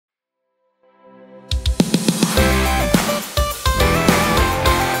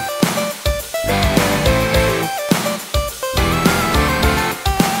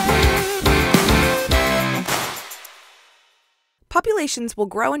populations will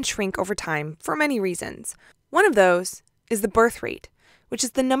grow and shrink over time for many reasons. One of those is the birth rate, which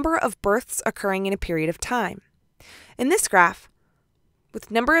is the number of births occurring in a period of time. In this graph, with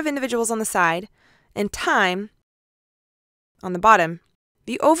number of individuals on the side and time on the bottom,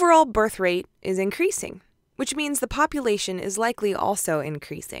 the overall birth rate is increasing, which means the population is likely also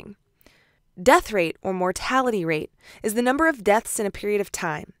increasing. Death rate, or mortality rate, is the number of deaths in a period of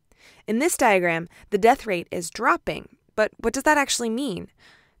time. In this diagram, the death rate is dropping, but what does that actually mean?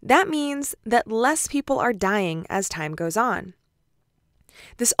 That means that less people are dying as time goes on.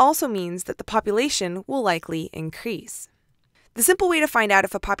 This also means that the population will likely increase. The simple way to find out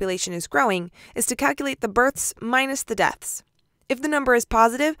if a population is growing is to calculate the births minus the deaths. If the number is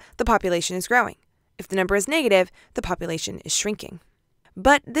positive, the population is growing. If the number is negative, the population is shrinking.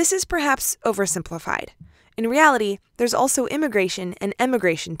 But this is perhaps oversimplified. In reality, there's also immigration and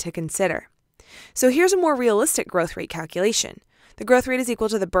emigration to consider. So here's a more realistic growth rate calculation. The growth rate is equal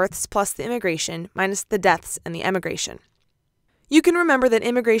to the births plus the immigration minus the deaths and the emigration. You can remember that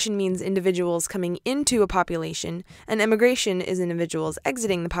immigration means individuals coming into a population, and emigration is individuals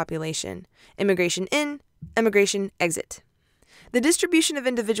exiting the population. Immigration in, emigration exit. The distribution of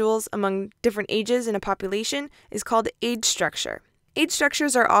individuals among different ages in a population is called age structure. Age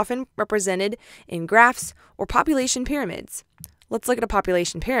structures are often represented in graphs or population pyramids. Let's look at a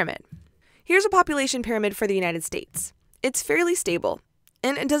population pyramid. Here's a population pyramid for the United States. It's fairly stable,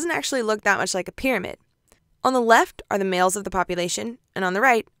 and it doesn't actually look that much like a pyramid. On the left are the males of the population, and on the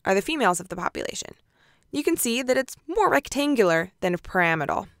right are the females of the population. You can see that it's more rectangular than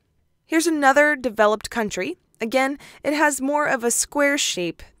pyramidal. Here's another developed country. Again, it has more of a square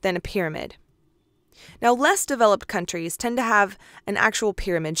shape than a pyramid. Now, less developed countries tend to have an actual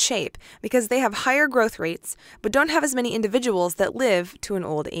pyramid shape because they have higher growth rates but don't have as many individuals that live to an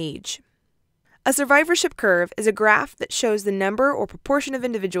old age. A survivorship curve is a graph that shows the number or proportion of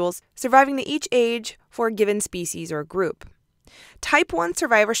individuals surviving to each age for a given species or group. Type 1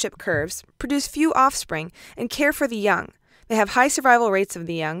 survivorship curves produce few offspring and care for the young. They have high survival rates of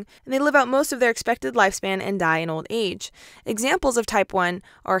the young, and they live out most of their expected lifespan and die in old age. Examples of type 1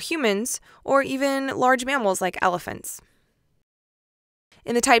 are humans or even large mammals like elephants.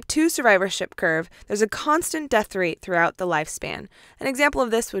 In the type 2 survivorship curve, there's a constant death rate throughout the lifespan. An example of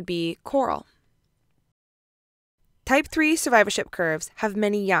this would be coral. Type 3 survivorship curves have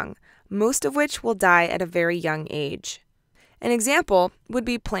many young, most of which will die at a very young age. An example would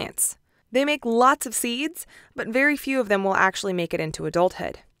be plants. They make lots of seeds, but very few of them will actually make it into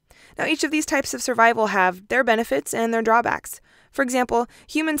adulthood. Now, each of these types of survival have their benefits and their drawbacks. For example,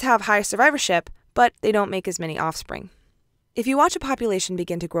 humans have high survivorship, but they don't make as many offspring. If you watch a population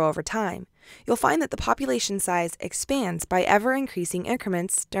begin to grow over time, you'll find that the population size expands by ever-increasing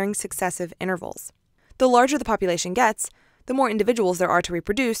increments during successive intervals. The larger the population gets, the more individuals there are to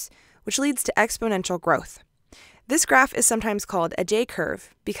reproduce, which leads to exponential growth. This graph is sometimes called a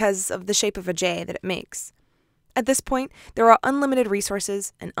J-curve because of the shape of a J that it makes. At this point, there are unlimited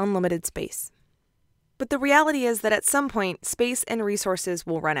resources and unlimited space. But the reality is that at some point, space and resources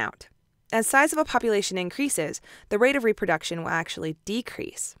will run out. As size of a population increases, the rate of reproduction will actually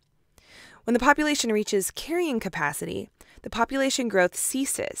decrease. When the population reaches carrying capacity, the population growth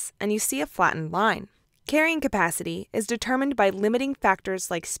ceases, and you see a flattened line. Carrying capacity is determined by limiting factors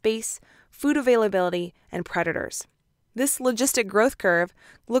like space, food availability, and predators. This logistic growth curve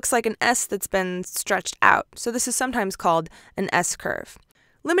looks like an S that's been stretched out, so this is sometimes called an S-curve.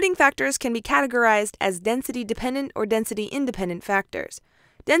 Limiting factors can be categorized as density-dependent or density-independent factors.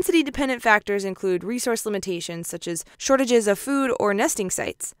 Density-dependent factors include resource limitations such as shortages of food or nesting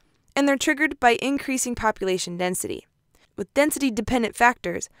sites, and they're triggered by increasing population density. With density-dependent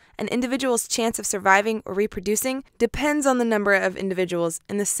factors, an individual's chance of surviving or reproducing depends on the number of individuals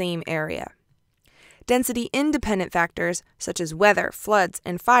in the same area. Density-independent factors, such as weather, floods,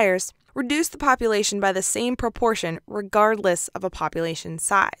 and fires, reduce the population by the same proportion regardless of a population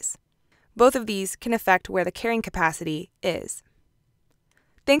size. Both of these can affect where the carrying capacity is.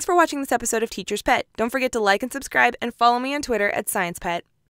 Thanks for watching this episode of Teacher's Pet. Don't forget to like and subscribe and follow me on Twitter @SciencePet.